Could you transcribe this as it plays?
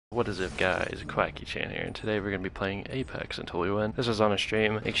What is up guys, Quackychan here, and today we're going to be playing Apex until we win. This is on a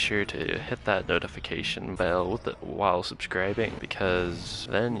stream. Make sure to hit that notification bell while subscribing, because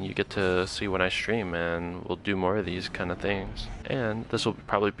then you get to see when I stream and we'll do more of these kind of things. And this will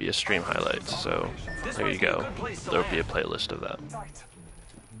probably be a stream highlight, so there you go. There'll be a playlist of that.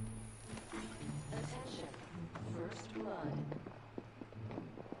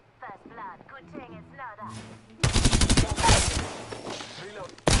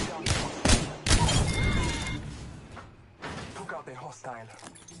 Took out the hostile.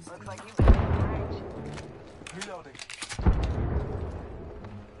 Looks like you've been in range. Reloading.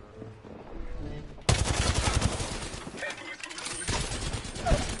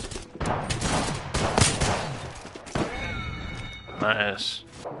 Nice.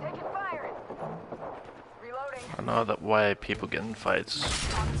 Taking fire. Reloading. I know that why people get in fights.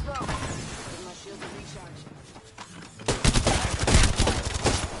 On its road. My shields are recharged.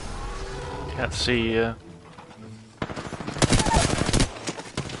 Can't see ya.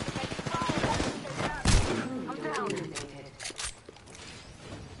 I'm down.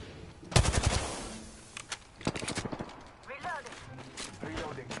 Reloading.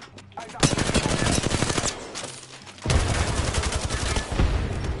 Reloading. I got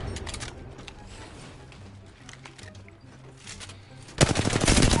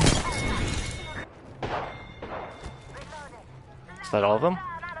Is that all of them?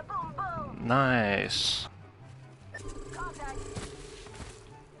 Bada boom boom. Nice. Contact.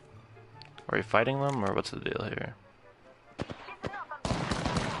 Are we fighting them, or what's the deal here? Listen up. I'm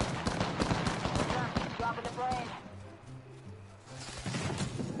dropping the brain.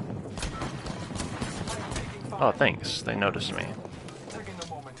 Oh, thanks. They noticed me. taking a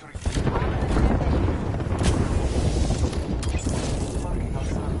moment to reloading.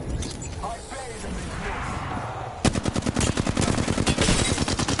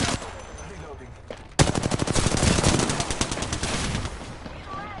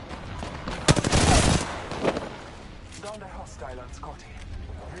 Down the hostile on Scotty.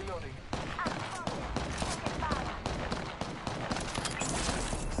 Reloading.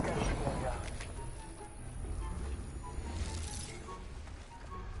 Scanning area.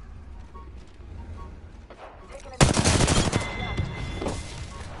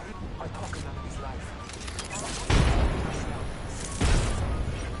 I took an enemy's life.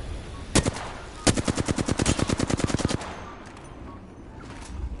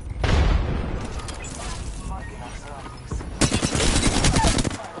 Marking our surroundings.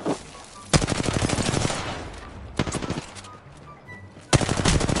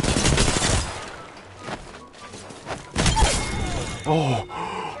 Oh!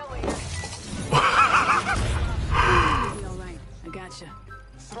 Alright, I gotcha.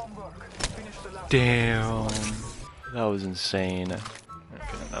 Strong work. Finish the last. Damn. That was insane. Okay,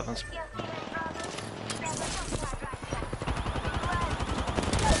 nothing's... In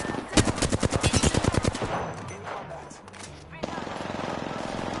combat.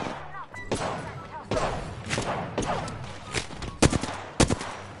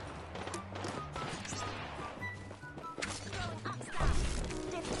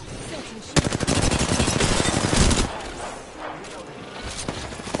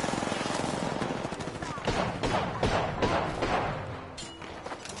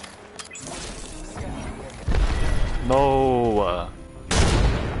 No!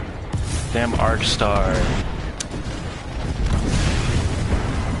 Damn Arc Star.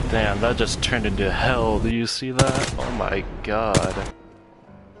 Damn, that just turned into hell. Do you see that? Oh my god.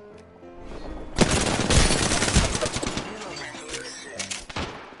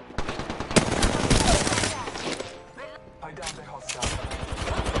 I downed the hostile.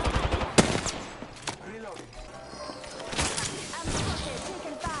 Reloading.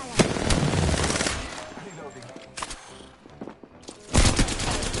 Reloading.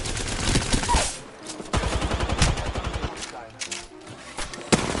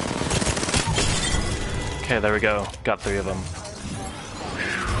 Okay, there we go. Got 3 of them.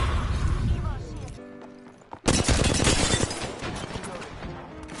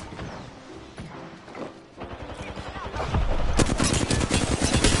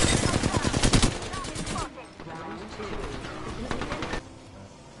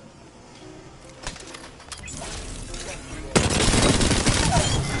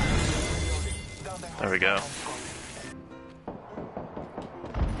 There we go.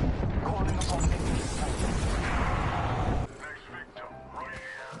 Calling upon enemy's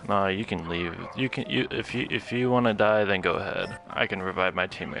Nah, you can leave. If you want to die, then go ahead. I can revive my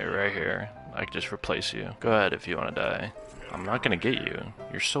teammate right here. I can just replace you. Go ahead if you want to die. I'm not gonna get you.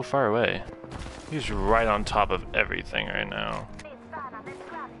 You're so far away. He's right on top of everything right now.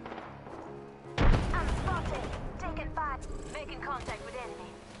 Making contact with enemy.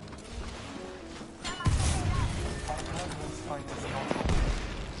 Our progress fight is not over.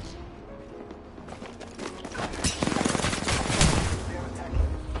 They are attacking.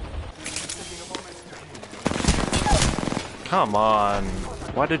 Taking a moment to heal. Come on.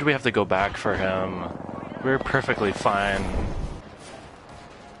 Why did we have to go back for him? We were perfectly fine.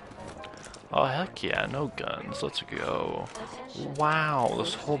 Oh, heck yeah, no guns. Let's go. Wow,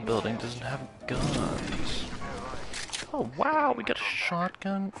 this whole building doesn't have guns. Oh, wow, we got a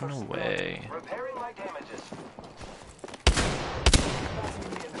shotgun? No way. Repairing my damages.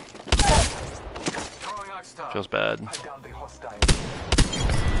 Throwing arc star. Feels bad. I downed the hostile.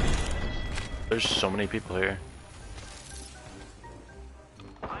 There's so many people here.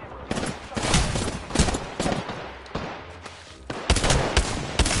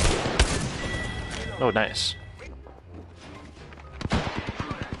 Oh, nice.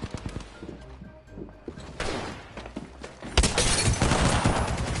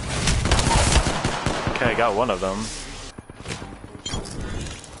 Okay, I got one of them.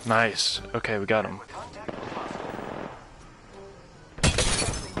 Nice. Okay, we got him.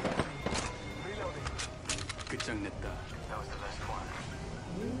 That was the last one.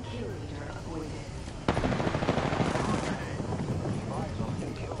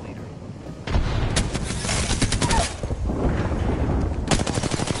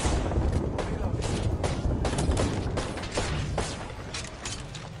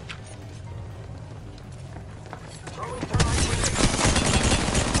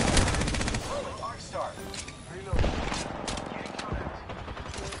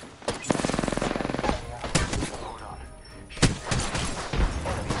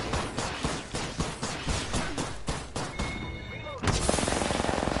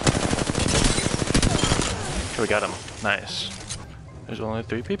 We got him. Nice. There's only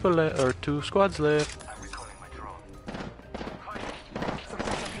 3 people left, or 2 squads left. I'm recalling my drone.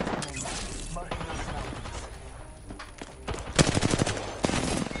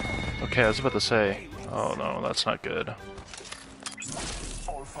 Okay, I was about to say. Oh no, that's not good.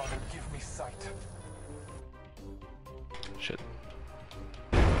 All Father, give me sight. Shit.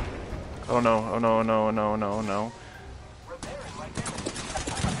 Oh no, oh no, no, no, no, no.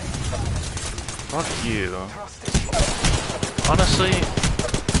 Fuck you. Honestly,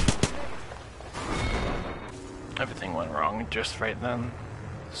 everything went wrong just right then.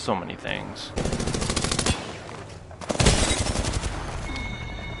 So many things.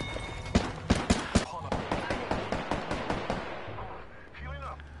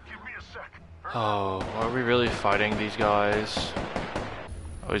 Oh, are we really fighting these guys?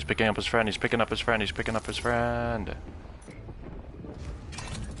 Oh, he's picking up his friend, he's picking up his friend, he's picking up his friend.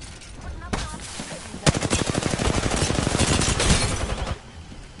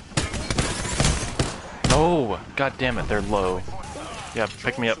 Oh, god damn it, they're low. Yeah,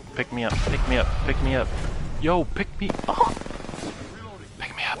 pick me up, pick me up, pick me up, pick me up. Yo, pick me up.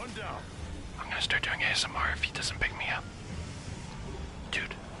 Pick me up. I'm gonna start doing ASMR if he doesn't pick me up.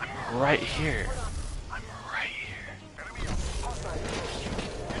 Dude, I'm right here. I'm right here.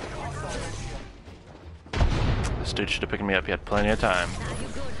 This dude should have picked me up, he had plenty of time.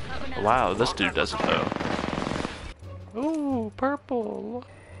 Wow, this dude does it though. Ooh, purple.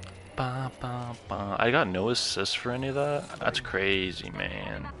 Ba, ba, ba. I got no assist for any of that? That's crazy,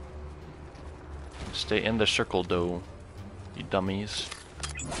 man. Stay in the circle, though, you dummies.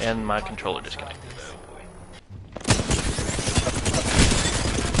 And my controller disconnected.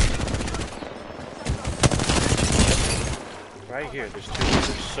 Right here, there's 2. They're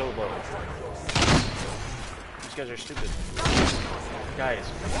so low. These guys are stupid. Guys,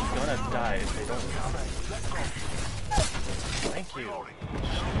 I'm gonna die if they don't. Thank you. Reloading.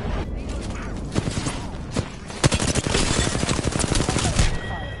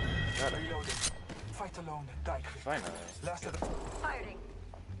 Fight alone, die quick. Finally. Last of the Firing.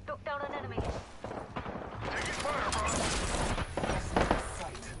 Took down an enemy. taking fire, bro.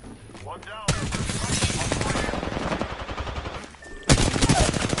 Sight. One down.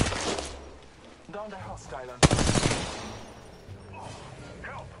 Down the hostile.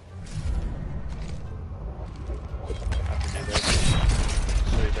 Help. Have to do this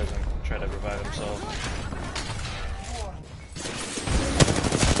so he doesn't try to revive himself.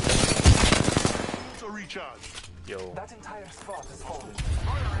 Yo. That entire spot is holding.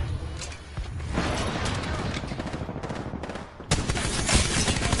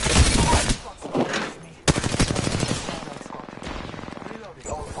 Reloading.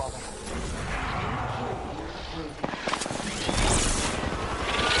 All Father.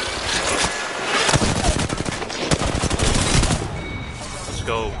 Let's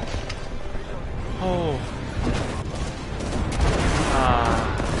go. Oh. I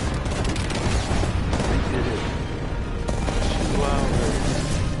did it. 2 hours.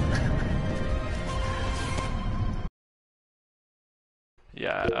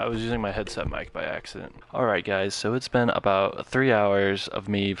 Yeah, I was using my headset mic by accident. Alright guys, so it's been about 3 hours of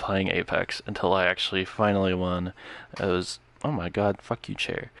me playing Apex until I actually finally won. It was, oh my god, fuck you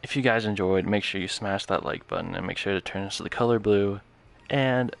chair. If you guys enjoyed, make sure you smash that like button and make sure to turn this to the color blue.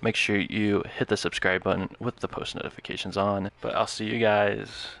 And make sure you hit the subscribe button with the post notifications on. But I'll see you guys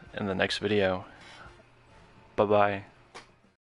in the next video. Bye bye.